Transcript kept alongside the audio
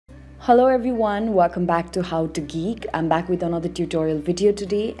Hello everyone, welcome back to How to Geek. I'm back with another tutorial video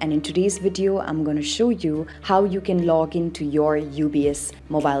today, and in today's video I'm going to show you how you can log into your UBS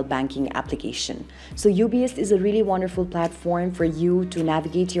mobile banking application. So UBS is a really wonderful platform for you to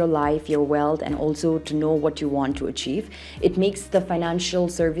navigate your life, your wealth, and also to know what you want to achieve. It makes the financial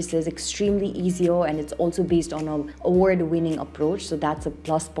services extremely easier, and it's also based on an award-winning approach, so that's a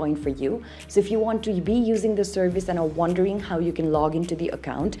plus point for you. So if you want to be using the service and are wondering how you can log into the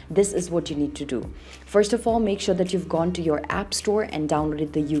account, this is what you need to do. First of all, make sure that you've gone to your app store and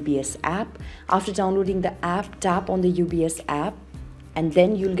downloaded the UBS app. After downloading the app, tap on the UBS app, and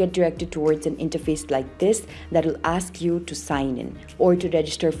then you'll get directed towards an interface like this that will ask you to sign in or to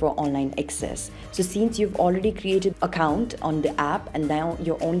register for online access. So since you've already created an account on the app and now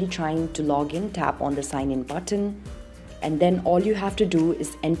you're only trying to log in, tap on the sign in button. And then all you have to do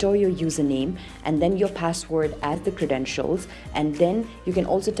is enter your username and then your password as the credentials, and then you can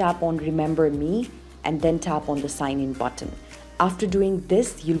also tap on remember me and then tap on the sign in button. After doing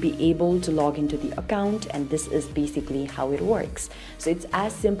this, you'll be able to log into the account, and this is basically how it works. So it's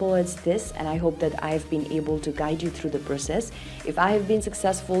as simple as this, and I hope that I've been able to guide you through the process. If I have been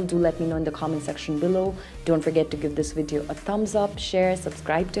successful, do let me know in the comment section below. Don't forget to give this video a thumbs up, share,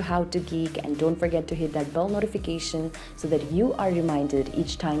 subscribe to How to Geek, and don't forget to hit that bell notification so that you are reminded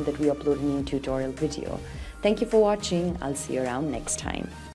each time that we upload a new tutorial video. Thank you for watching. I'll see you around next time.